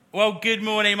Well, good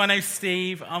morning. My name's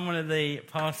Steve. I'm one of the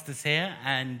pastors here,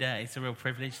 and it's a real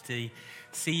privilege to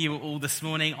see you all this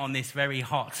morning on this very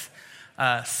hot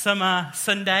summer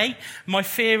Sunday. My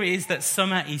fear is that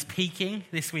summer is peaking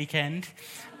this weekend,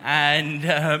 and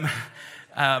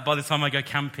by the time I go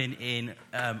camping in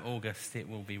August, it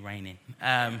will be raining.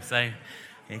 So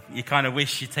you kind of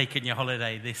wish you'd taken your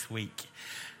holiday this week.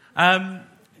 A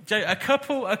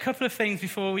couple of things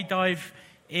before we dive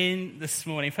in this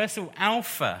morning. First of all,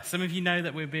 Alpha. Some of you know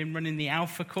that we've been running the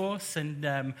Alpha course,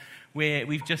 and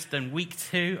we've just done week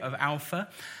 2 of Alpha,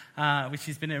 which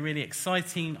has been a really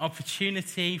exciting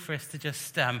opportunity for us to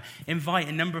just invite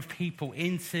a number of people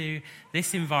into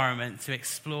this environment to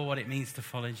explore what it means to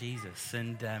follow Jesus.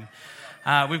 And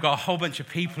we've got a whole bunch of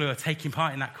people who are taking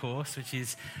part in that course, which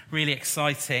is really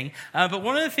exciting. But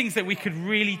one of the things that we could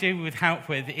really do with help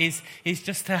with is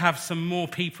just to have some more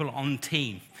people on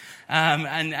team.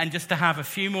 And just to have a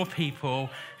few more people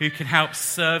who can help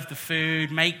serve the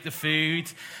food, make the food,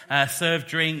 serve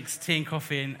drinks, tea and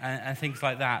coffee, and things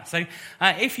like that. So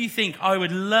if you think I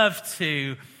would love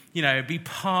to, be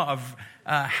part of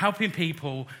helping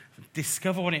people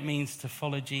discover what it means to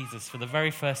follow Jesus for the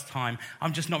very first time.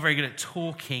 I'm just not very good at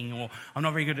talking, or I'm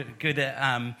not very good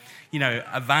at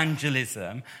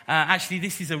evangelism. Actually,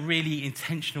 this is a really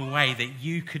intentional way that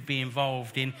you could be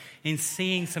involved in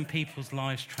seeing some people's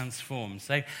lives transformed.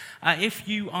 So if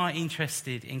you are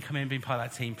interested in coming and being part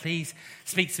of that team, please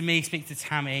speak to me, speak to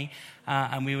Tammy,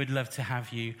 and we would love to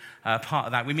have you part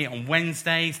of that. We meet on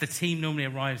Wednesdays. The team normally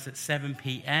arrives at 7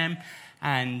 p.m.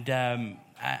 And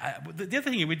the other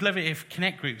thing, we'd love it if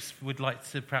Connect groups would like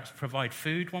to perhaps provide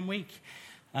food one week.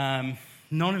 None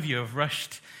of you have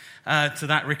rushed to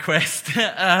that request,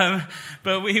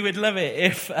 but we would love it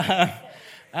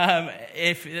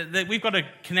if we've got a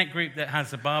Connect group that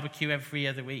has a barbecue every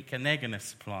other week, and they're going to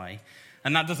supply.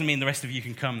 And that doesn't mean the rest of you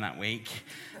can come that week.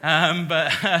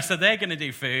 So they're going to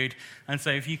do food. And so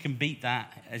if you can beat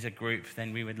that as a group,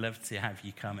 then we would love to have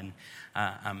you come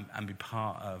and be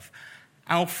part of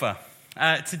Alpha.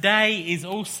 Today is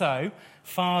also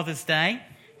Father's Day.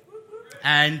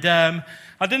 And I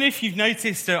don't know if you've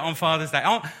noticed on Father's Day.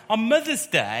 On Mother's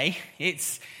Day,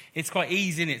 it's quite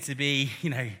easy, isn't it, to be,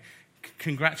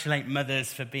 congratulate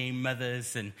mothers for being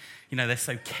mothers. And, they're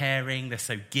so caring, they're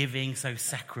so giving, so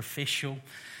sacrificial.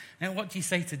 Now, what do you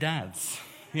say to dads?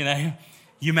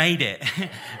 You made it.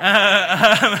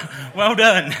 Well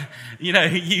done.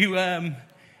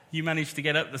 You managed to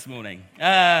get up this morning,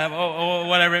 or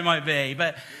whatever it might be.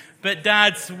 But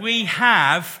dads, we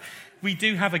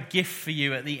do have a gift for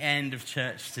you at the end of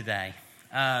church today.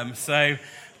 So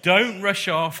don't rush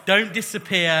off, don't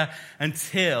disappear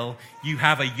until you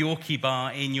have a Yorkie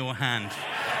bar in your hand.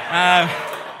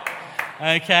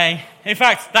 Okay. In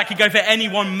fact, that could go for any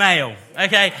one male.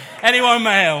 Okay, any one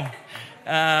male.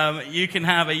 You can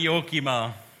have a Yorkie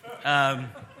bar.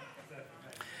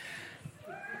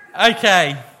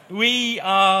 Okay. We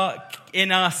are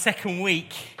in our second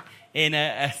week in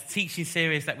a teaching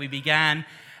series that we began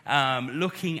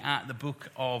looking at the book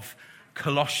of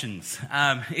Colossians.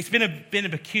 It's been a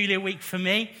peculiar week for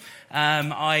me.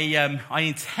 I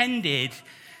intended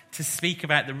to speak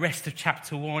about the rest of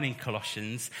chapter 1 in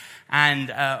Colossians, and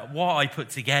what I put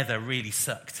together really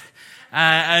sucked.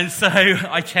 And so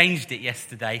I changed it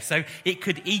yesterday, so it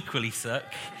could equally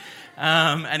suck.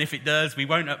 And if it does, we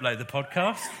won't upload the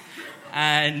podcast.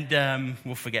 And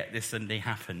we'll forget this Sunday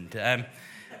happened. But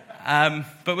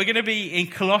we're going to be in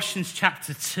Colossians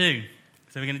chapter 2.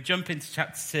 So we're going to jump into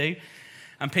chapter 2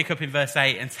 and pick up in verse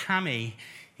 8. And Tammy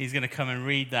is going to come and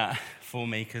read that for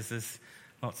me, because there's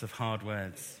lots of hard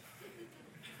words.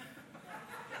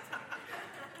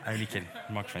 Only kidding.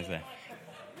 The microphone's there.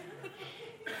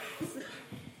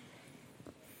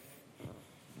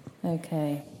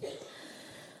 Okay.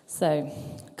 So,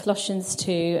 Colossians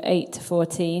 2,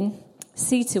 8-14.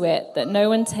 See to it that no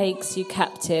one takes you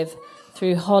captive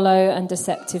through hollow and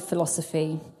deceptive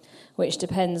philosophy, which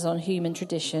depends on human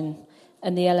tradition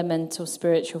and the elemental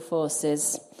spiritual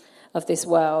forces of this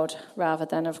world rather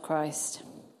than of Christ.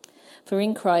 For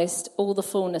in Christ all the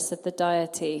fullness of the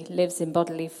deity lives in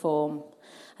bodily form,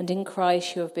 and in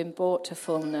Christ you have been brought to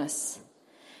fullness.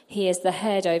 He is the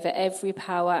head over every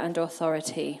power and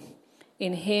authority.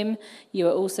 In him you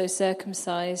are also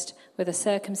circumcised with a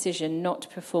circumcision not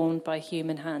performed by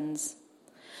human hands.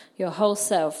 Your whole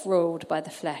self, ruled by the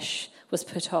flesh, was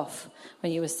put off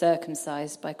when you were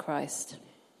circumcised by Christ.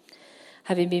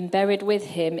 Having been buried with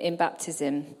him in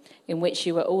baptism, in which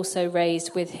you were also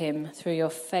raised with him through your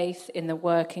faith in the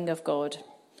working of God,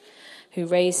 who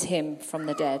raised him from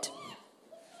the dead.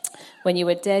 When you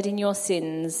were dead in your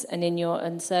sins and in your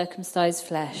uncircumcised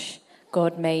flesh,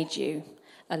 God made you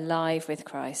alive with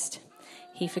Christ.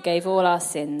 He forgave all our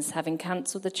sins, having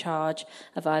cancelled the charge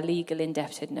of our legal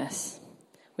indebtedness,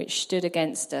 which stood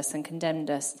against us and condemned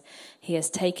us. He has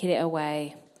taken it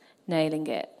away, nailing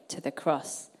it to the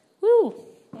cross. Woo!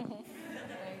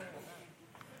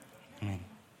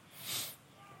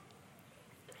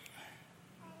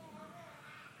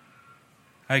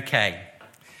 Okay,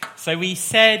 so we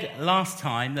said last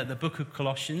time that the book of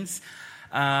Colossians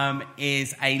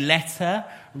is a letter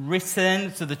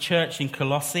written to the church in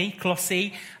Colossae.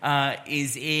 Colossae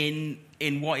is in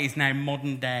what is now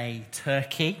modern-day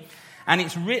Turkey, and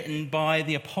it's written by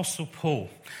the Apostle Paul.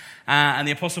 And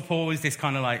the Apostle Paul is this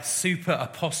kind of like super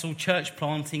apostle church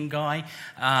planting guy.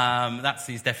 That's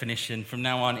his definition from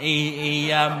now on.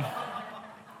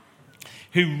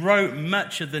 Who wrote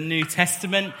much of the New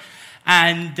Testament.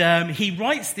 And he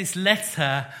writes this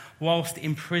letter whilst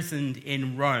imprisoned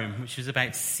in Rome, which was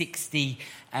about 60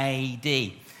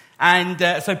 AD. And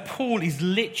so Paul is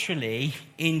literally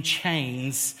in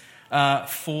chains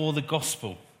for the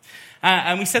gospel.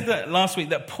 And we said that last week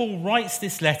that Paul writes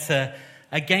this letter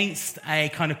against a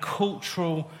kind of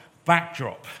cultural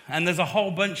backdrop. And there's a whole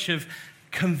bunch of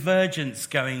convergence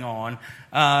going on,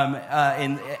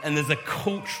 and there's a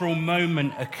cultural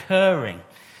moment occurring.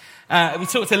 We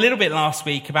talked a little bit last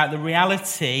week about the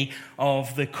reality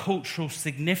of the cultural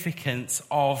significance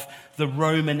of the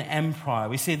Roman Empire.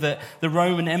 We see that the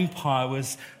Roman Empire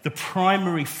was the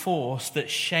primary force that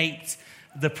shaped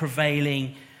the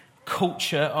prevailing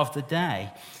culture of the day.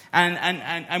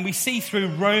 And we see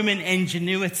through Roman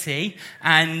ingenuity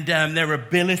and their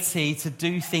ability to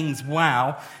do things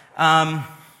well, that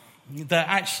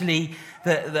actually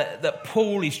that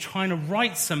Paul is trying to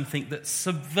write something that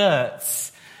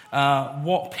subverts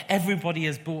what everybody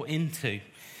has bought into.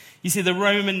 You see, the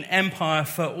Roman Empire,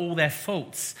 for all their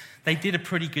faults, they did a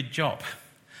pretty good job.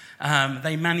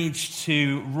 They managed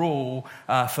to rule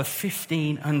for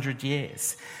 1,500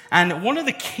 years. And one of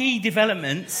the key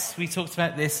developments, we talked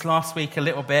about this last week a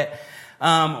little bit,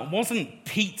 wasn't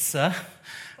pizza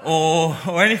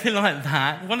or anything like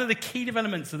that. One of the key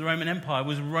developments of the Roman Empire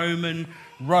was Roman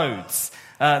roads.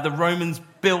 The Romans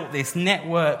built this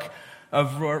network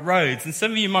of roads. And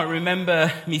some of you might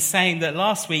remember me saying that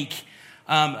last week,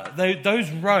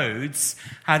 those roads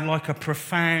had like a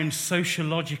profound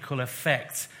sociological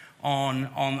effect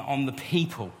on the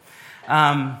people.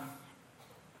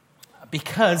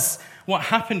 Because what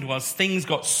happened was things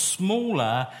got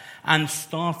smaller and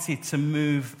started to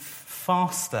move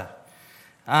faster.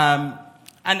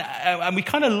 And we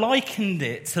kind of likened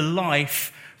it to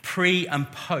life pre and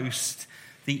post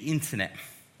the internet.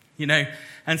 You know,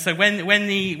 and so when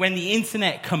the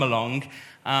internet come along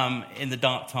in the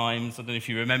dark times, I don't know if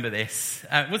you remember this.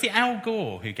 Was it Al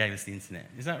Gore who gave us the internet?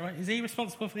 Is that right? Is he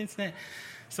responsible for the internet?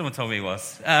 Someone told me he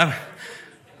was. I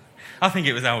think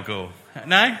it was Al Gore.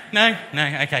 No.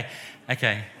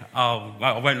 Okay.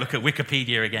 I won't look at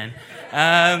Wikipedia again.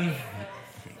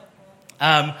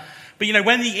 But you know,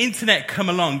 when the internet come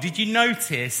along, did you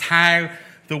notice how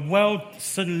the world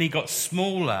suddenly got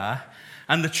smaller?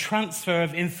 And the transfer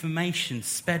of information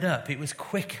sped up. It was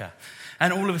quicker.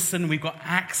 And all of a sudden we've got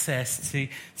access to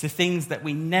things that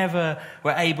we never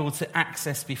were able to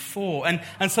access before. And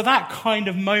so that kind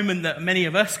of moment that many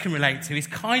of us can relate to is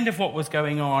kind of what was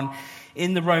going on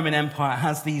in the Roman Empire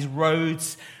as these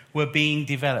roads were being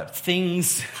developed.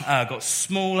 Things got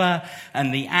smaller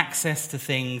and the access to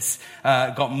things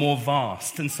got more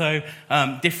vast. And so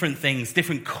different things,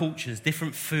 different cultures,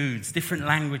 different foods, different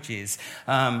languages,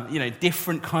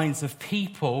 different kinds of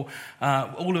people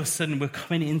all of a sudden were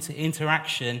coming into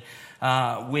interaction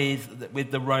with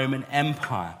the Roman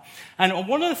Empire. And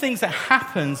one of the things that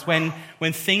happens when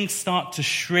things start to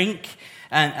shrink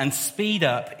and speed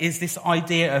up is this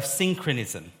idea of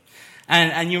synchronism.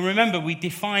 And you'll remember we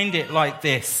defined it like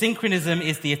this. Synchronism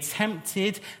is the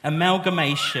attempted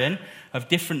amalgamation of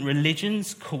different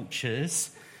religions,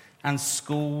 cultures, and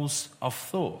schools of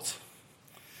thought.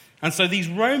 And so these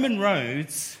Roman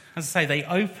roads, as I say, they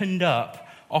opened up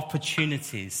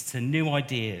opportunities to new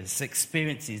ideas,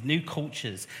 experiences, new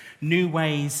cultures, new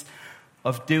ways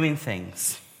of doing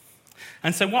things.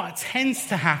 And so what tends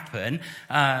to happen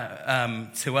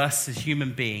to us as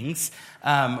human beings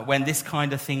when this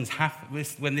kind of things happen,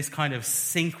 when this kind of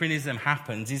synchronism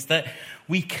happens, is that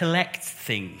we collect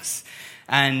things.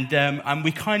 And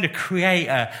we kind of create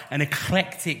an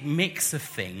eclectic mix of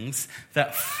things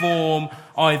that form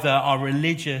either our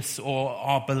religious or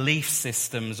our belief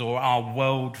systems or our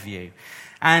worldview.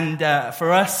 And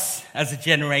for us as a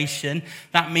generation,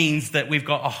 that means that we've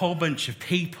got a whole bunch of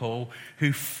people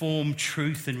who form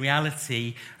truth and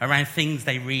reality around things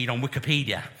they read on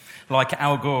Wikipedia. like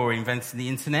Al Gore invented the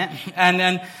internet.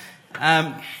 And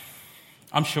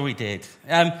I'm sure he did.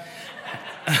 And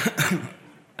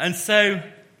so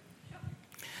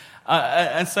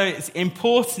it's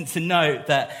important to note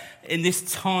that in this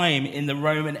time in the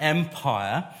Roman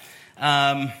Empire,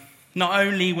 not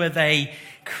only were they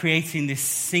creating this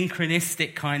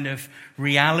synchronistic kind of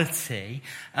reality,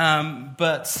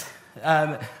 but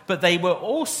they were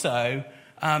also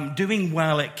doing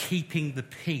well at keeping the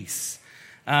peace.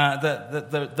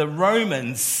 The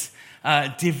Romans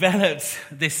developed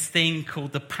this thing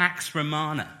called the Pax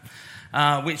Romana,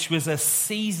 which was a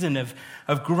season of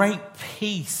great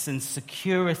peace and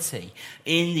security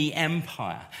in the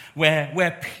empire,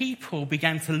 where people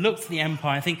began to look to the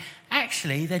empire and think,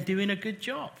 actually, they're doing a good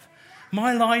job.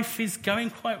 My life is going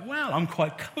quite well. I'm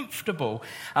quite comfortable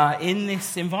in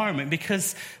this environment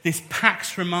because this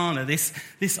Pax Romana, this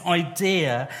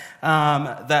idea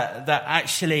that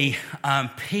actually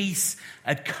peace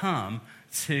had come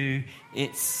to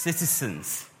its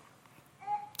citizens.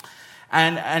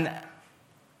 And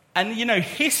you know,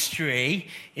 history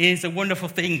is a wonderful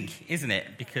thing, isn't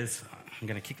it? Because I'm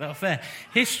going to kick that off there.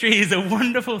 History is a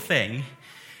wonderful thing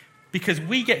because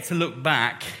we get to look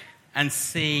back and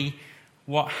see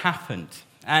what happened.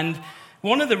 And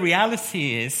one of the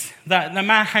reality is that no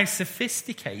matter how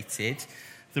sophisticated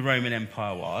the Roman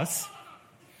Empire was,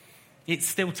 it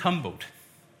still tumbled.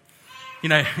 You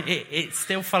know, it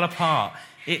still fell apart.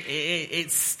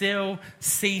 It still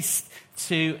ceased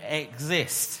to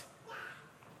exist.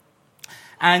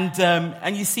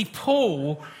 And you see,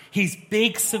 Paul, his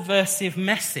big subversive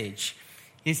message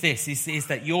is this, is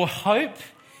that your hope,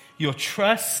 your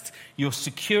trust, your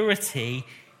security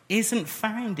isn't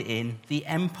found in the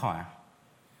empire.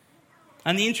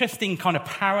 And the interesting kind of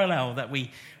parallel that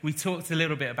we talked a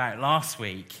little bit about last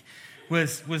week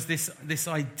was this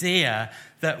idea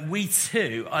that we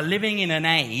too are living in an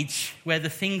age where the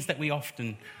things that we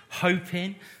often hope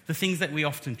in, the things that we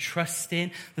often trust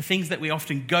in, the things that we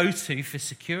often go to for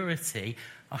security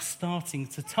are starting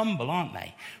to tumble, aren't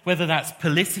they? Whether that's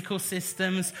political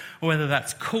systems or whether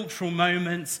that's cultural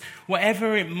moments,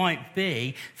 whatever it might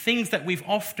be, things that we've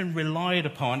often relied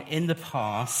upon in the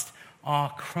past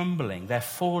are crumbling. They're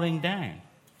falling down.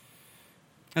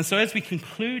 And so as we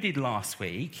concluded last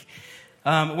week,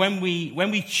 when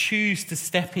we choose to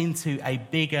step into a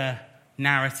bigger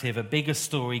narrative, a bigger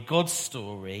story, God's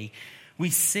story, we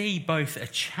see both a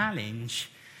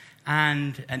challenge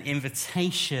and an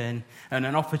invitation and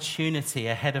an opportunity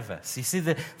ahead of us. You see,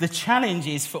 the challenge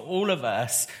is for all of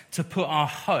us to put our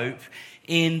hope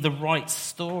in the right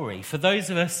story. For those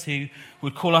of us who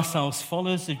would call ourselves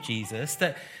followers of Jesus,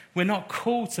 that we're not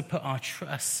called to put our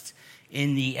trust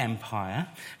in the empire.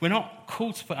 We're not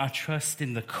called to put our trust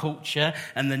in the culture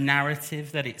and the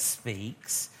narrative that it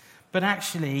speaks. But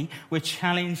actually, we're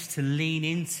challenged to lean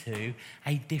into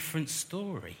a different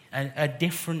story, a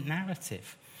different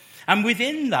narrative. And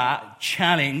within that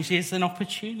challenge is an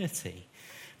opportunity.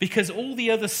 Because all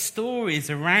the other stories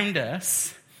around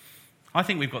us, I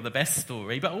think we've got the best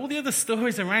story, but all the other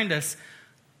stories around us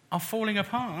are falling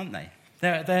apart, aren't they?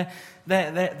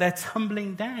 They're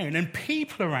tumbling down. And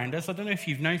people around us, I don't know if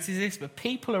you've noticed this, but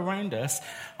people around us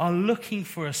are looking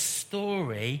for a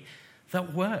story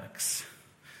that works.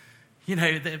 You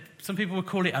know, some people would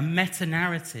call it a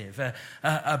meta-narrative,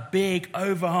 a big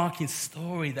overarching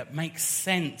story that makes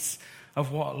sense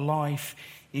of what life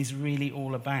is really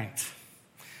all about.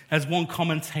 As one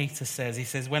commentator says, he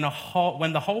says, when the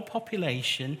whole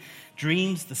population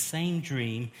dreams the same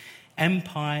dream,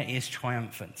 empire is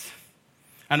triumphant.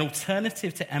 An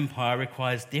alternative to empire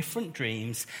requires different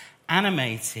dreams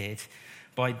animated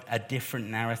by a different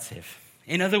narrative.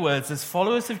 In other words, as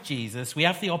followers of Jesus, we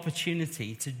have the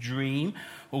opportunity to dream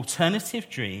alternative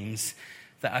dreams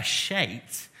that are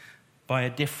shaped by a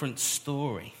different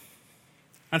story.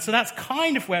 And so that's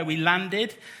kind of where we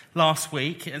landed last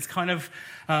week. It's kind of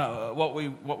what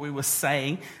we were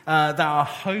saying, that our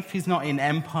hope is not in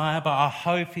empire, but our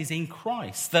hope is in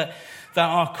Christ. That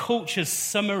our culture's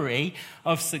summary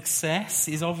of success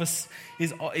is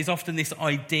often this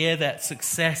idea that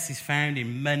success is found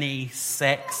in money,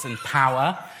 sex, and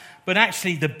power. But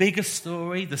actually, the bigger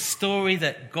story, the story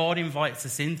that God invites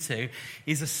us into,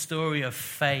 is a story of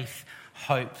faith,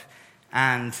 hope,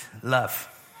 and love.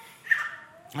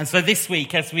 And so this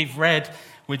week, as we've read,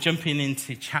 we're jumping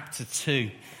into chapter 2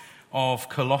 of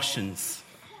Colossians.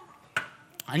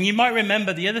 And you might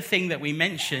remember the other thing that we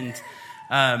mentioned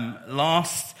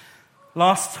last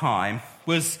time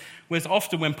was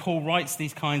often when Paul writes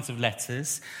these kinds of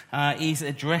letters, he's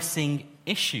addressing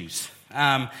issues.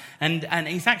 And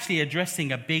he's actually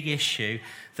addressing a big issue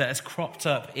that has cropped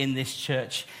up in this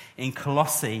church in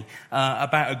Colossae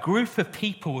about a group of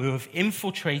people who have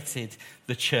infiltrated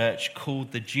the church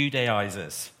called the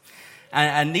Judaizers.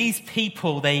 And these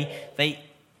people, they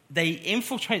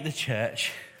infiltrate the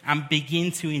church and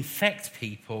begin to infect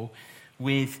people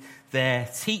with their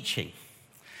teaching.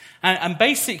 And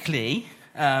basically,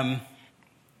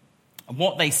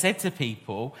 what they said to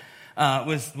people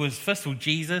was first of all,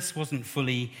 Jesus wasn't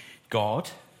fully God.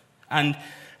 And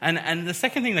the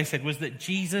second thing they said was that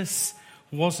Jesus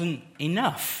wasn't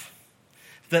enough.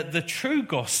 That the true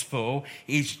gospel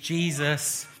is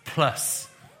Jesus plus ...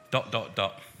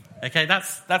 Okay,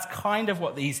 that's kind of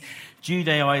what these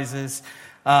Judaizers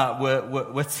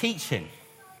were teaching.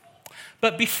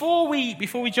 But before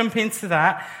we jump into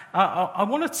that, I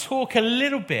want to talk a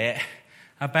little bit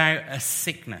about a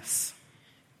sickness.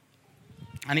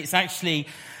 And it's actually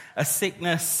a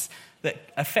sickness that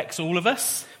affects all of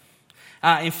us.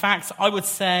 In fact, I would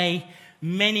say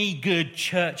many good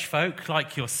church folk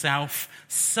like yourself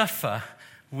suffer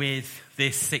with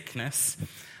this sickness.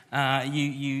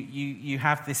 You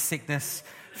have this sickness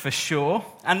for sure.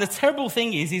 And the terrible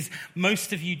thing is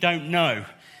most of you don't know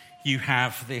you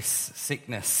have this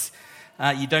sickness.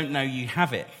 You don't know you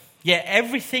have it. Yet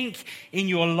everything in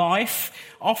your life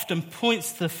often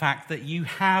points to the fact that you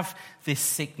have this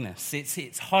sickness.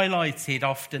 It's highlighted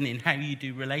often in how you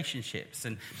do relationships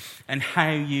and how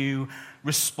you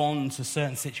respond to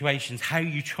certain situations, how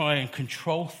you try and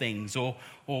control things or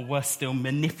worse still,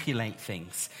 manipulate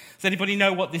things. Does anybody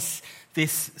know what this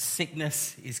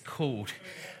sickness is called?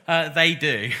 They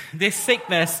do. This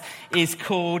sickness is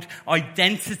called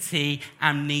identity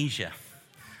amnesia.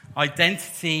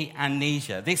 Identity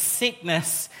amnesia. This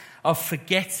sickness of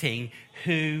forgetting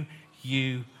who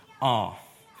you are.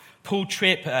 Paul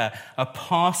Tripp, a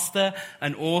pastor,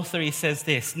 an author, he says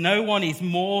this: no one is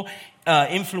more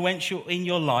influential in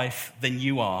your life than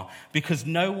you are, because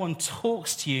no one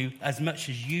talks to you as much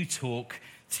as you talk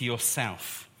to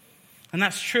yourself. And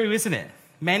that's true, isn't it?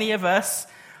 Many of us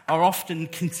are often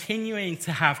continuing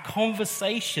to have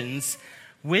conversations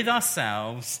with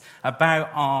ourselves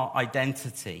about our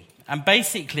identity. And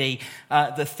basically,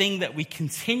 the thing that we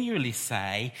continually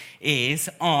say is,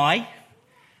 I,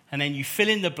 and then you fill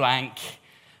in the blank,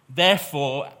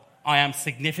 therefore I am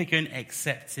significant,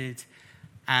 accepted,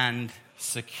 and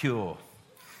secure.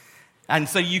 And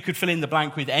so you could fill in the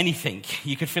blank with anything.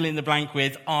 You could fill in the blank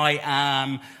with, I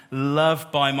am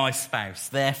loved by my spouse,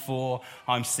 therefore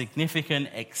I'm significant,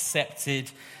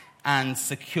 accepted, and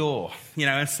secure. You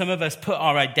know, and some of us put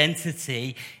our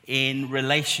identity in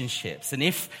relationships. And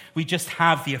if we just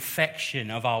have the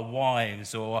affection of our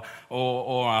wives or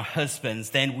our husbands,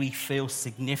 then we feel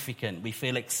significant, we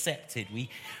feel accepted,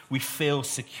 we feel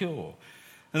secure.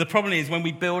 And the problem is when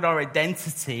we build our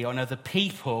identity on other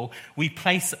people, we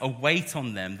place a weight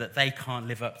on them that they can't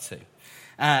live up to.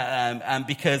 And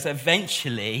because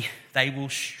eventually they will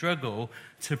struggle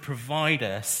to provide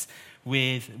us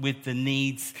with the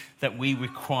needs that we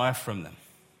require from them.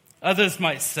 Others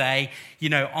might say, you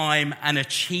know, I'm an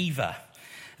achiever,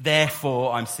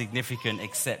 therefore I'm significant,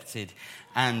 accepted,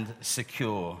 and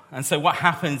secure. And so what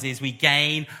happens is we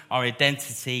gain our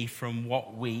identity from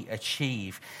what we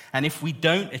achieve. And if we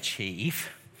don't achieve,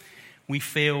 we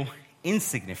feel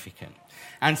insignificant.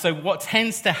 And so what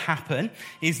tends to happen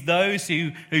is those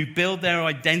who build their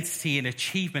identity in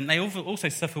achievement, they also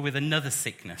suffer with another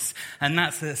sickness, and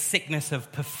that's the sickness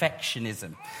of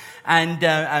perfectionism.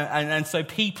 And so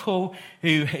people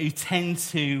who tend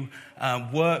to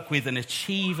work with an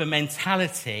achiever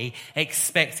mentality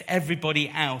expect everybody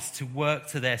else to work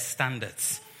to their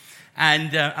standards.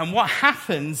 And what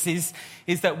happens is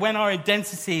that when our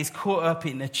identity is caught up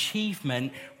in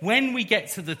achievement, when we get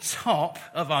to the top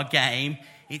of our game,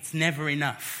 it's never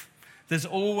enough. There's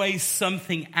always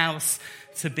something else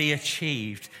to be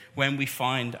achieved when we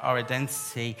find our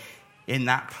identity in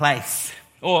that place.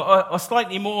 Or a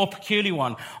slightly more peculiar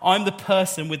one. I'm the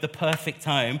person with the perfect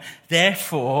home,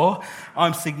 therefore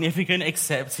I'm significant,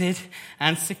 accepted,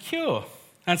 and secure.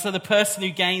 And so the person who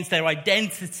gains their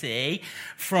identity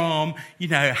from, you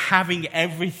know, having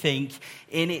everything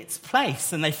in its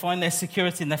place, and they find their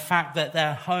security in the fact that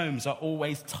their homes are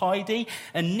always tidy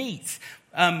and neat.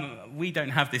 We don't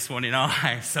have this one in our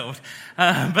household,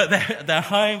 but their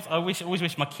homes, I always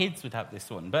wish my kids would have this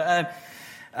one. But,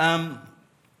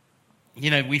 you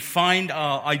know, we find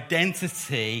our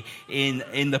identity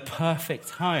in the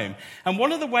perfect home. And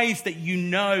one of the ways that you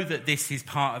know that this is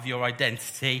part of your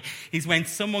identity is when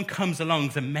someone comes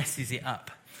along and messes it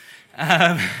up.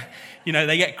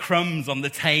 They get crumbs on the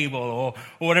table or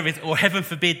whatever it is, or heaven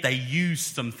forbid they use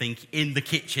something in the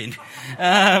kitchen.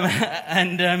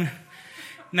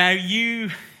 Now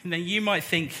you might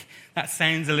think that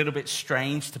sounds a little bit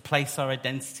strange to place our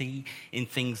identity in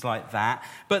things like that.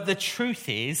 But the truth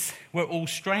is, we're all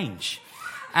strange.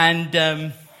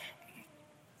 And,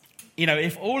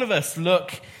 if all of us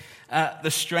look at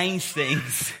the strange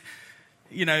things,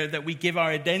 that we give our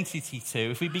identity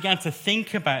to, if we began to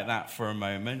think about that for a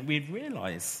moment, we'd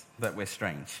realize that we're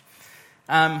strange.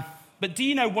 But do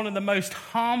you know one of the most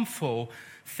harmful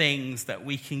things that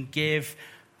we can give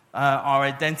our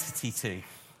identity to?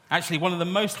 Actually, one of the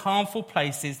most harmful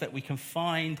places that we can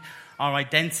find our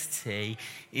identity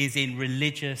is in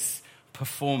religious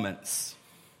performance.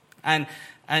 And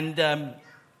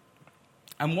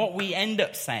what we end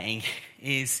up saying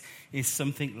is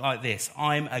something like this: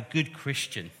 I'm a good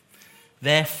Christian,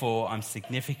 therefore I'm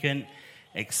significant,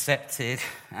 accepted,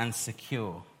 and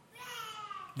secure.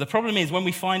 The problem is when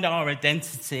we find our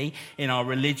identity in our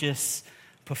religious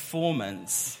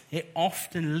performance, it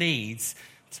often leads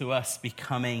to us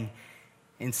becoming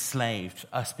enslaved,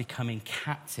 us becoming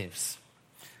captives.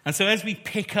 And so as we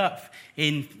pick up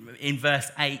in verse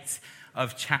 8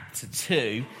 of chapter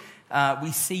 2,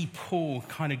 we see Paul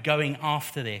kind of going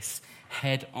after this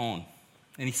head on.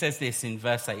 And he says this in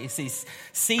verse 8. He says,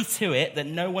 "See to it that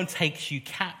no one takes you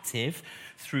captive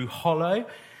through hollow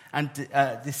and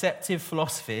deceptive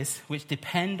philosophies which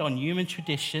depend on human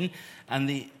tradition and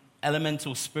the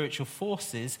elemental spiritual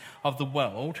forces of the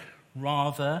world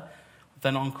rather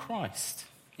than on Christ."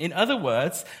 In other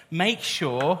words, make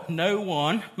sure no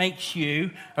one makes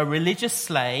you a religious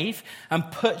slave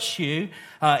and puts you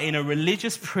in a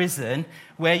religious prison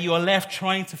where you are left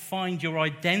trying to find your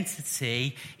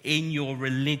identity in your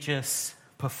religious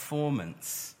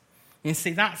performance. You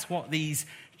see, that's what these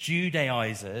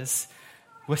Judaizers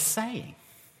were saying.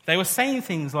 They were saying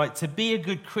things like, to be a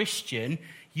good Christian,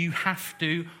 you have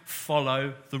to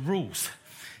follow the rules.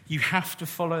 You have to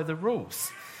follow the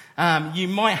rules. You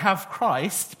might have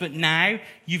Christ, but now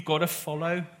you've got to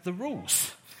follow the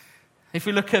rules. If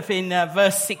we look up in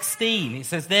verse 16, it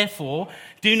says, "Therefore,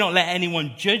 do not let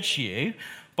anyone judge you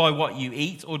by what you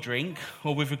eat or drink,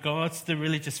 or with regards to the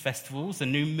religious festivals, a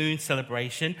new moon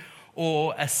celebration,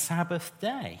 or a Sabbath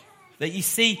day." That you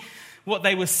see, what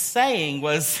they were saying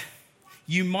was,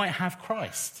 you might have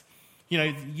Christ.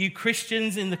 You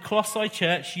Christians in the Colossae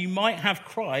church, you might have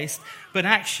Christ, but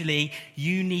actually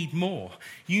you need more.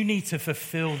 You need to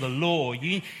fulfill the law.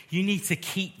 You need to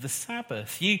keep the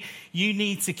Sabbath. You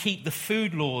need to keep the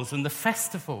food laws and the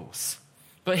festivals.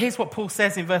 But here's what Paul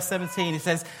says in verse 17. He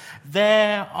says,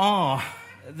 these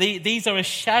are a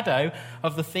shadow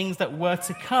of the things that were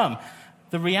to come.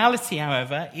 The reality,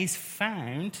 however, is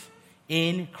found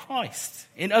in Christ.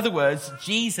 In other words,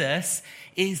 Jesus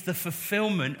is the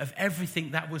fulfillment of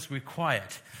everything that was required.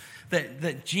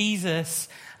 That Jesus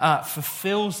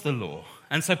fulfills the law.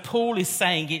 And so Paul is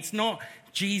saying it's not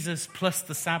Jesus plus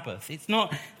the Sabbath. It's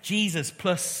not Jesus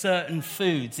plus certain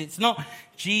foods. It's not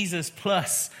Jesus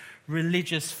plus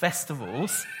religious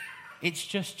festivals. It's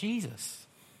just Jesus.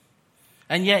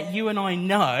 And yet you and I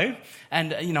know,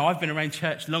 and I've been around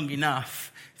church long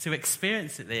enough to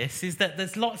experience this, is that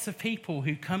there's lots of people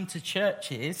who come to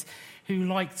churches who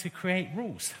like to create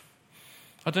rules.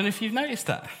 I don't know if you've noticed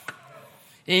that.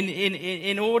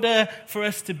 In order for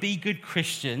us to be good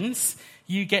Christians,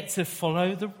 you get to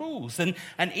follow the rules. And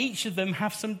each of them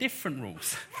have some different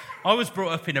rules. I was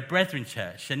brought up in a Brethren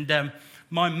church, and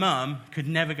my mum could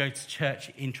never go to church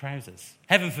in trousers.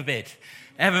 Heaven forbid.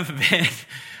 Heaven forbid.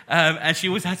 And she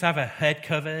always had to have her head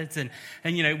covered. And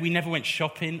we never went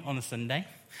shopping on a Sunday.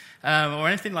 Or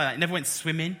anything like that. Never went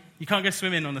swimming. You can't go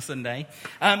swimming on a Sunday.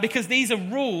 Because these are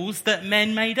rules that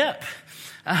men made up.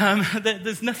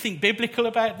 There's nothing biblical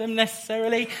about them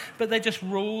necessarily, but they're just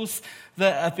rules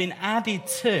that have been added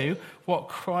to what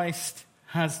Christ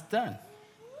has done.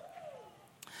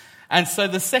 And so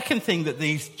the second thing that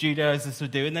these Judaizers were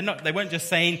doing, they weren't just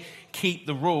saying keep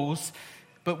the rules,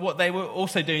 but what they were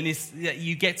also doing is that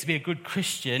you get to be a good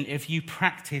Christian if you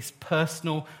practice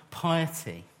personal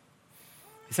piety.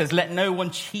 It says, "Let no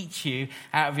one cheat you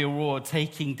out of your reward,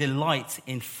 taking delight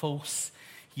in false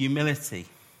humility."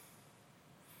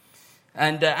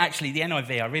 And actually, the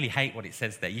NIV, I really hate what it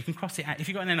says there. You can cross it out. If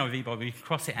you've got an NIV Bible, you can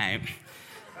cross it out.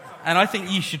 And I think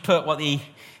you should put what the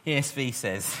ESV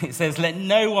says. It says, "Let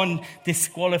no one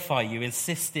disqualify you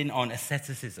insisting on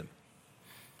asceticism."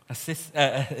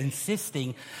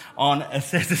 Insisting on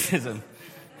asceticism.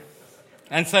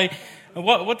 And so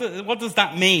what does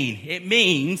that mean? It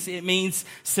means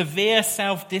severe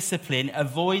self-discipline,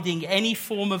 avoiding any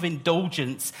form of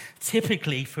indulgence,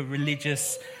 typically for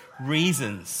religious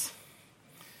reasons.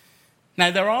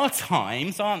 Now, there are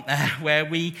times, aren't there, where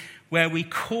we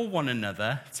call one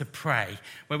another to pray,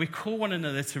 where we call one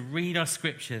another to read our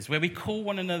scriptures, where we call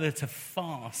one another to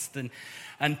fast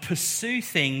and pursue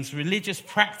things, religious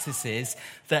practices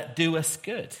that do us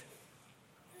good.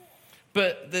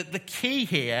 But the key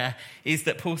here is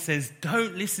that Paul says,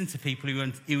 don't listen to people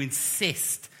who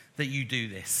insist that you do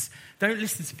this. Don't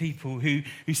listen to people who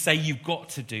say you've got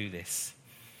to do this.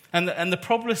 And the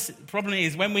problem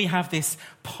is when we have this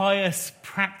pious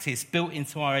practice built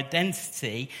into our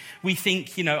identity, we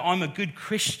think, I'm a good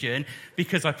Christian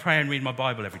because I pray and read my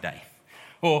Bible every day.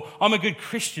 Or I'm a good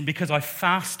Christian because I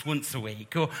fast once a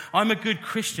week. Or I'm a good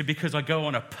Christian because I go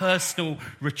on a personal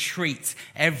retreat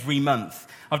every month.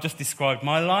 I've just described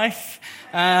my life.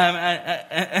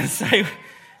 And so,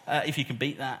 if you can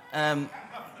beat that.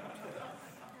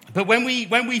 But when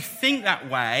we think that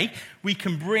way, we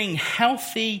can bring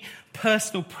healthy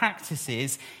personal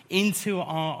practices into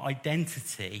our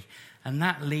identity. And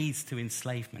that leads to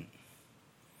enslavement.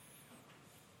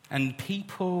 And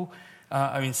people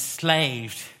are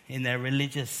enslaved in their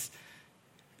religious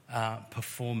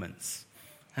performance.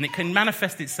 And it can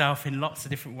manifest itself in lots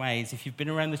of different ways. If you've been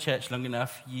around the church long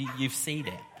enough, you've seen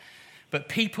it. But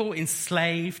people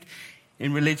enslaved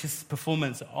in religious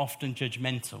performance are often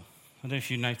judgmental. I don't know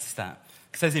if you noticed that.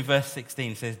 It says in verse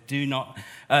 16, it says, do not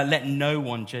let no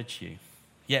one judge you.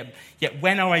 Yet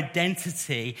when our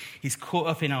identity is caught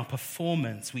up in our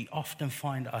performance, we often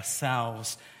find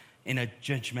ourselves in a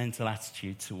judgmental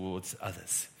attitude towards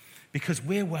others. Because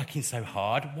we're working so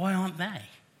hard, why aren't they?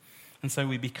 And so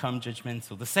we become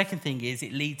judgmental. The second thing is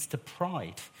it leads to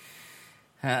pride.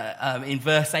 In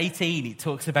verse 18, it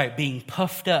talks about being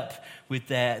puffed up with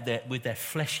their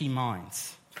fleshy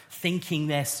minds, thinking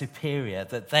they're superior,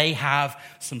 that they have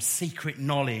some secret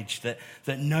knowledge that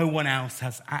no one else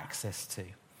has access to.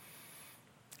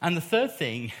 And the third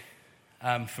thing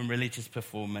from religious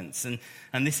performance,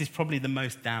 and this is probably the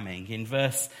most damning. In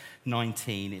verse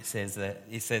 19, it says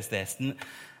this,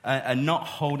 and not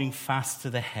holding fast to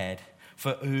the head,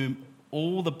 for whom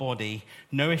all the body,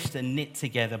 nourished and knit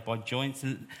together by joints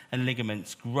and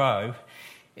ligaments, grow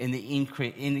in the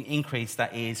increase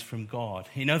that is from God.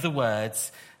 In other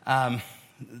words, the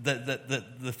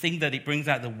thing that it brings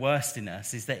out the worst in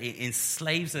us is that it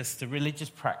enslaves us to religious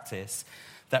practice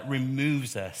that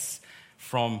removes us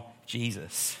from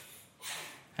Jesus.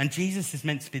 And Jesus is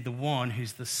meant to be the one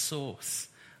who's the source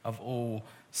of all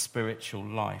spiritual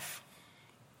life.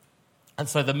 And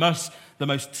so the most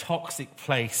toxic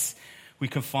place we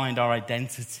can find our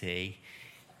identity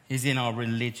is in our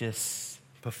religious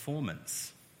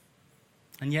performance.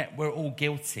 And yet we're all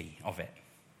guilty of it.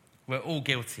 We're all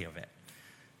guilty of it.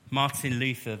 Martin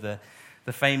Luther,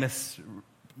 the famous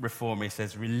reformer,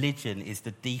 says religion is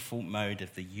the default mode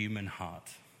of the human heart.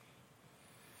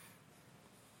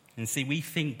 And see, we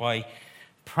think by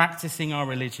practicing our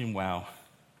religion well,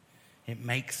 it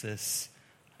makes us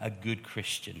a good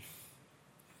Christian.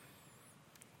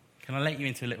 Can I let you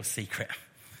into a little secret?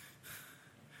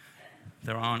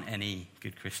 There aren't any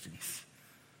good Christians.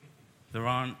 There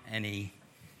aren't any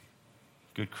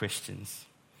good Christians.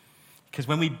 Because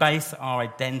when we base our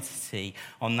identity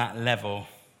on that level,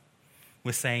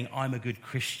 we're saying, I'm a good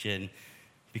Christian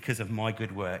because of my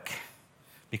good work,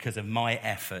 because of my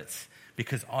efforts,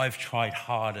 because I've tried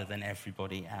harder than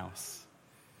everybody else.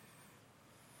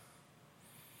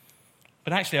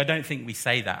 But actually, I don't think we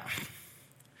say that.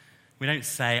 We don't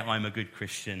say, I'm a good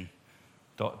Christian, ...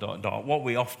 What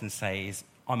we often say is,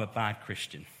 I'm a bad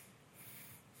Christian.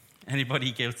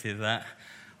 Anybody guilty of that?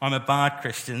 I'm a bad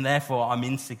Christian, therefore I'm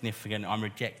insignificant, I'm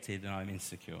rejected, and I'm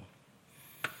insecure.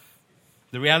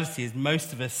 The reality is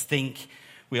most of us think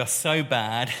we are so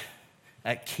bad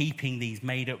at keeping these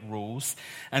made-up rules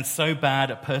and so bad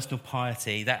at personal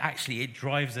piety that actually it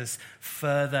drives us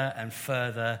further and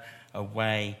further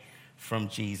away from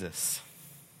Jesus.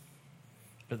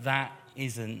 But that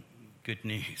isn't good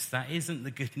news. That isn't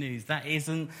the good news. That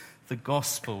isn't the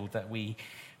gospel that we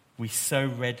so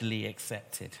readily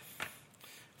accepted.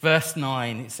 Verse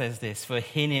 9, it says this, for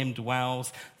in him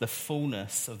dwells the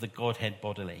fullness of the Godhead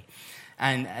bodily.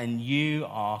 And you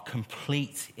are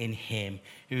complete in him,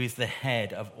 who is the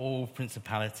head of all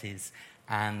principalities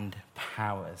and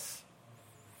powers.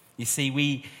 You see,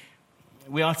 we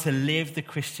are to live the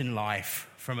Christian life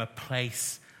from a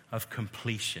place of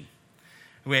completion.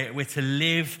 We're to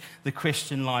live the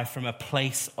Christian life from a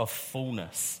place of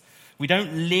fullness. We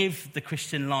don't live the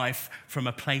Christian life from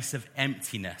a place of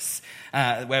emptiness,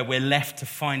 where we're left to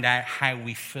find out how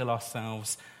we fill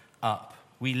ourselves up.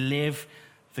 We live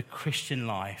the Christian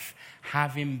life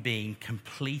having been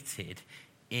completed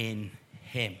in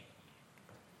him.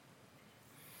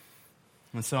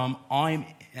 And so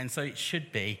it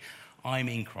should be, I'm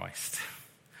in Christ.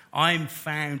 I'm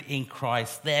found in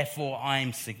Christ, therefore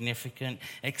I'm significant,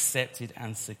 accepted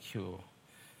and secure.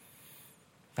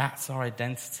 That's our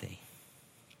identity.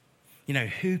 You know,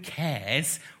 who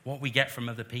cares what we get from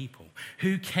other people?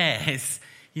 Who cares,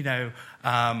 what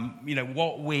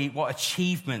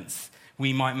achievements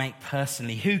we might make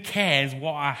personally? Who cares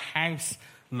what our house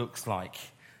looks like?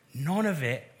 None of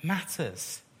it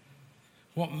matters.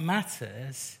 What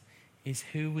matters is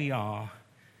who we are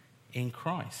in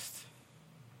Christ.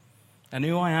 And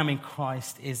who I am in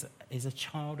Christ is a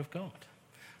child of God.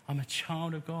 I'm a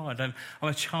child of God. I'm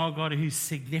a child of God who's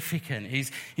significant,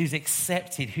 who's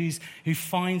accepted, who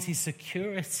finds his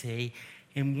security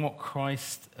in what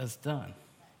Christ has done.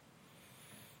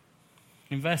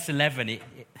 In verse 11,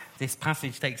 this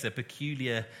passage takes a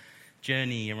peculiar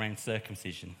journey around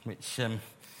circumcision, which,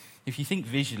 if you think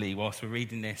visually whilst we're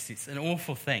reading this, it's an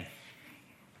awful thing.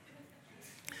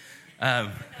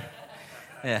 Yeah.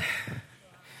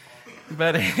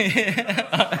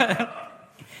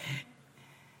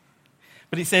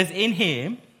 But it says, in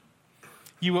him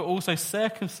you were also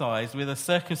circumcised with a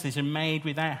circumcision made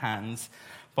without hands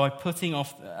by putting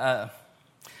off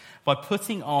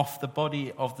the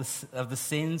body of the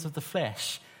sins of the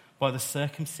flesh by the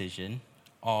circumcision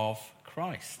of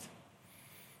Christ.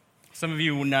 Some of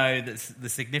you will know that the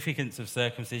significance of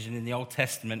circumcision in the Old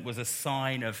Testament was a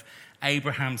sign of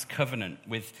Abraham's covenant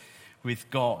with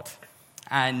God.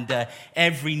 And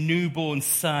every newborn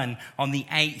son on the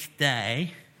 8th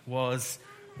day was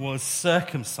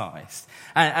circumcised.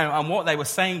 And what they were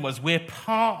saying was, we're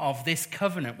part of this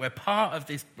covenant. We're part of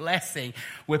this blessing.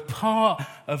 We're part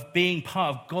of being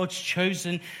part of God's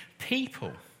chosen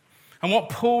people. And what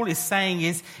Paul is saying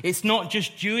is, it's not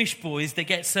just Jewish boys that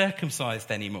get circumcised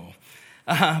anymore.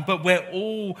 But we're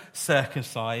all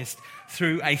circumcised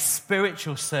through a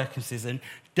spiritual circumcision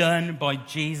done by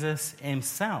Jesus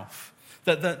himself.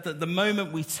 That the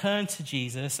moment we turn to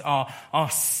Jesus,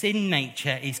 our sin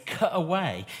nature is cut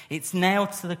away. It's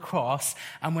nailed to the cross,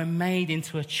 and we're made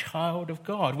into a child of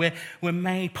God. We're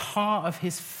made part of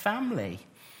his family.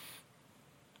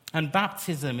 And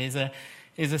baptism is a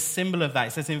symbol of that.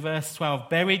 It says in verse 12,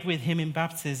 buried with him in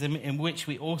baptism, in which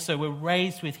we also were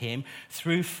raised with him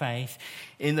through faith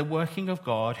in the working of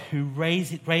God, who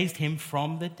raised him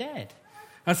from the dead.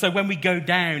 And so when we go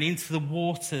down into the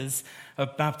waters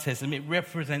of baptism, it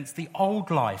represents the old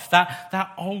life,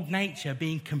 that old nature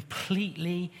being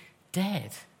completely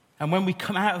dead. And when we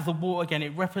come out of the water again,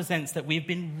 it represents that we've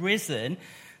been risen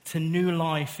to new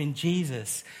life in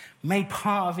Jesus, made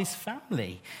part of his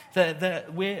family,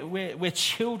 that we're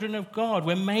children of God.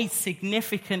 We're made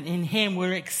significant in him.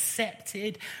 We're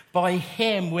accepted by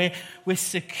him. We're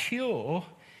secure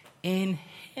in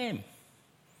him.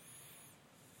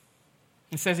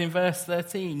 It says in verse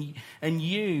 13, and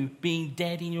you, being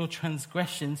dead in your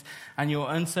transgressions and your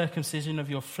uncircumcision of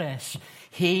your flesh,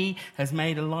 he has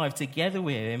made alive together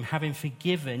with him, having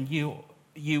forgiven you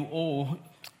all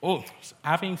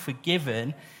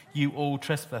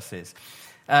trespasses,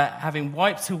 having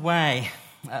wiped away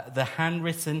the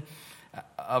handwritten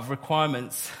of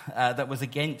requirements that was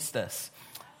against us,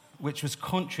 which was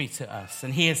contrary to us.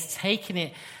 And he has taken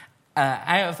it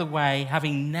out of the way,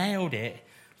 having nailed it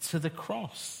to the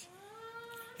cross.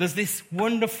 There's this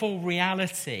wonderful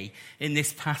reality in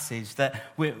this passage that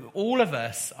all of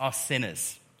us are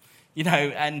sinners.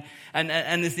 And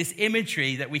there's this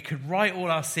imagery that we could write all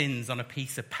our sins on a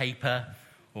piece of paper,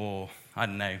 or, I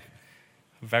don't know,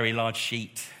 a very large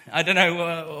sheet. I don't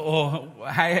know, or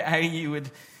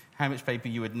how much paper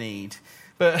you would need.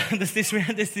 But there's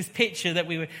this picture that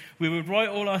we would write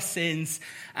all our sins,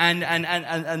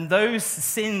 and those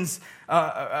sins,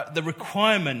 the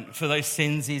requirement for those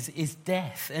sins is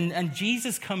death. And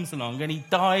Jesus comes along and he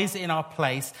dies in our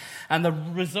place, and the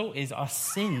result is our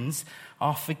sins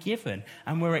are forgiven,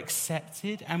 and we're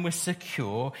accepted, and we're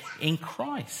secure in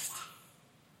Christ.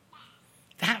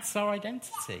 That's our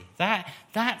identity.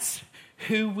 That's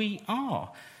who we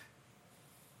are.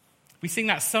 We sing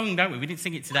that song, don't we? We didn't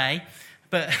sing it today.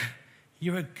 But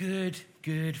you're a good,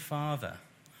 good father.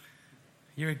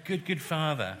 You're a good, good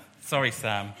father. Sorry,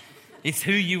 Sam. It's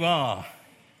who you are.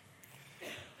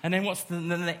 And then what's the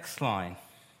next line?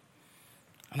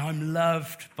 And I'm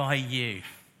loved by you.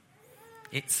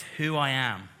 It's who I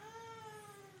am.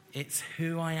 It's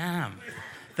who I am.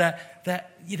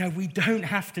 that we don't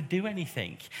have to do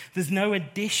anything. There's no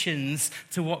additions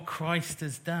to what Christ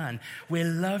has done. We're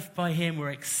loved by him. We're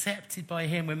accepted by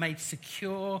him. We're made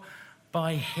secure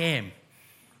by him.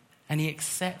 And he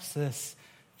accepts us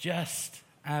just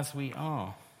as we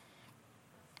are.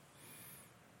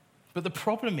 But the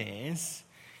problem is,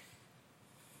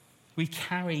 we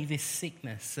carry this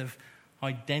sickness of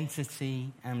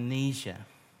identity amnesia.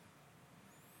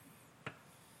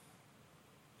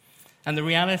 And the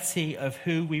reality of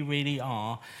who we really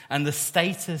are and the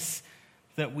status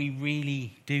that we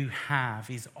really do have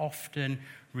is often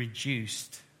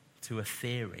reduced to a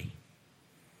theory.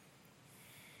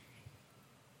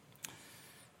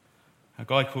 A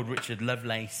guy called Richard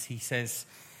Lovelace, he says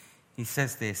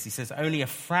this. He says, only a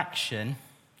fraction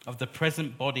of the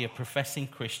present body of professing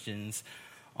Christians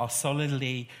are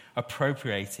solidly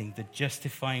appropriating the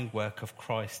justifying work of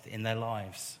Christ in their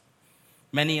lives.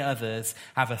 Many others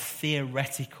have a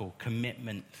theoretical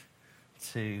commitment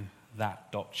to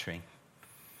that doctrine.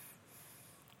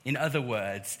 In other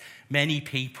words, many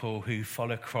people who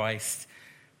follow Christ,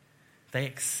 they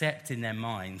accept in their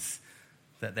minds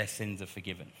that their sins are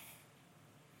forgiven.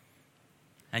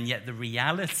 And yet the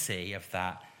reality of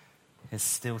that is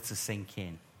still to sink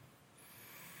in.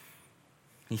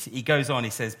 He goes on, he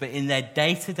says, but in their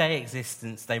day-to-day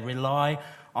existence, they rely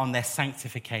on their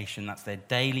sanctification, that's their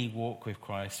daily walk with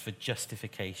Christ, for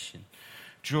justification,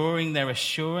 drawing their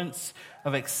assurance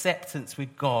of acceptance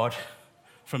with God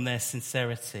from their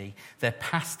sincerity, their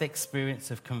past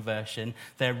experience of conversion,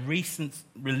 their recent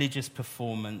religious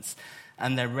performance,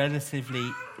 and their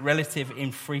relative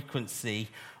infrequency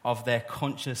of their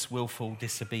conscious willful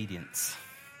disobedience.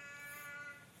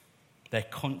 Their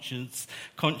continuous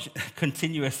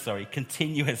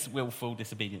willful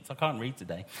disobedience. I can't read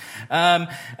today.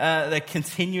 Their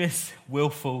continuous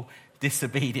willful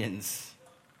disobedience.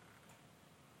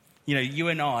 You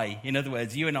and I, in other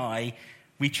words,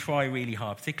 we try really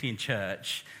hard, particularly in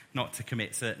church, not to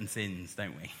commit certain sins,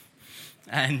 don't we?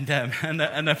 And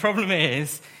the problem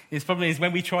is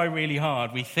when we try really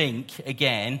hard, we think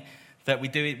again that we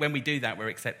do it. When we do that, we're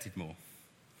accepted more,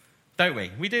 don't we?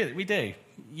 We do.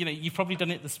 You've probably done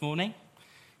it this morning.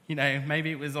 Maybe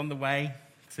it was on the way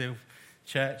to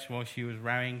church while she was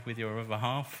rowing with your other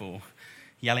half, or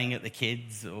yelling at the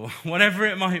kids, or whatever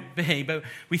it might be. But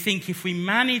we think if we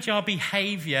manage our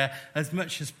behavior as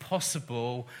much as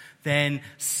possible, then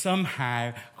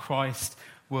somehow Christ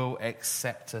will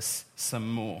accept us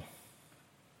some more.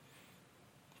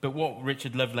 But what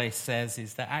Richard Lovelace says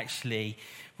is that actually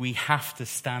we have to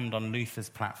stand on Luther's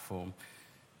platform,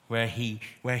 where he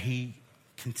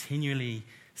continually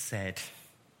said,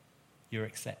 you're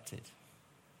accepted.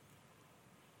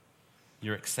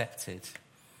 You're accepted.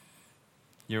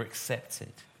 You're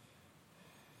accepted.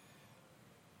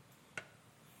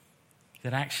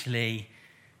 That actually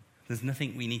there's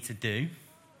nothing we need to do.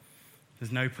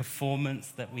 There's no performance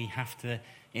that we have to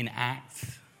enact.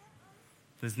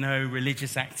 There's no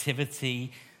religious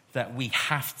activity that we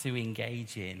have to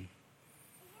engage in.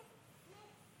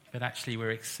 But actually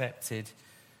we're accepted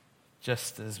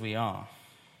just as we are.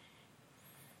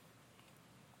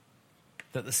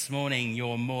 That this morning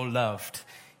you're more loved,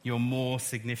 you're more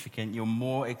significant, you're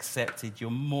more accepted, you're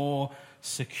more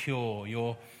secure,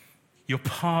 you're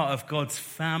part of God's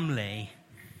family.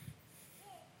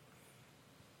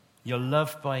 You're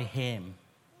loved by him.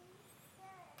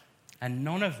 And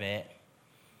none of it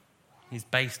is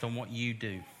based on what you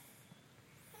do.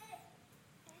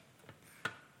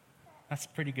 That's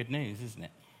pretty good news, isn't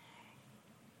it?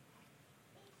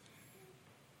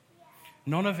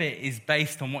 None of it is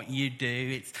based on what you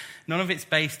do. None of it's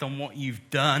based on what you've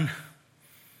done.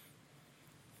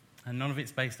 And none of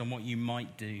it's based on what you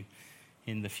might do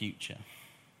in the future.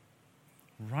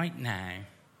 Right now,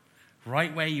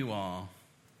 right where you are,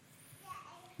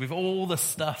 with all the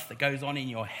stuff that goes on in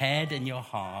your head and your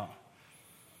heart,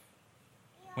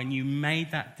 when you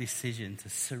made that decision to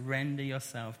surrender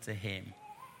yourself to him,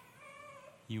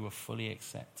 you were fully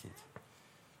accepted.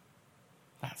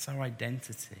 That's our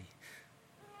identity.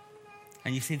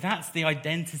 And you see, that's the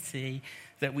identity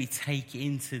that we take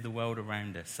into the world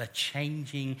around us, a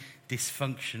changing,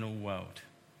 dysfunctional world.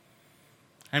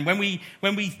 And when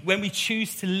we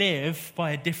choose to live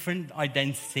by a different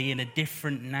identity and a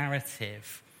different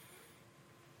narrative,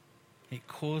 it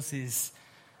causes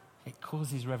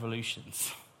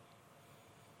revolutions.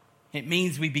 It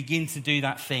means we begin to do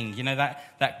that thing.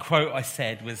 That quote I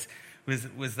said was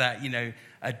that,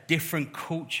 a different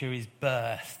culture is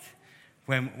birthed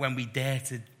when we dare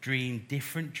to dream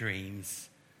different dreams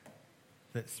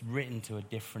that's written to a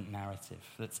different narrative,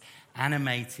 that's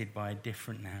animated by a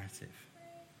different narrative.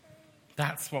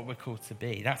 That's what we're called to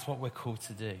be. That's what we're called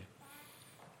to do.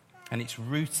 And it's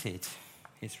rooted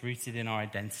in our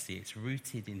identity. It's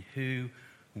rooted in who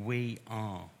we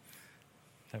are,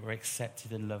 that we're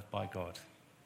accepted and loved by God.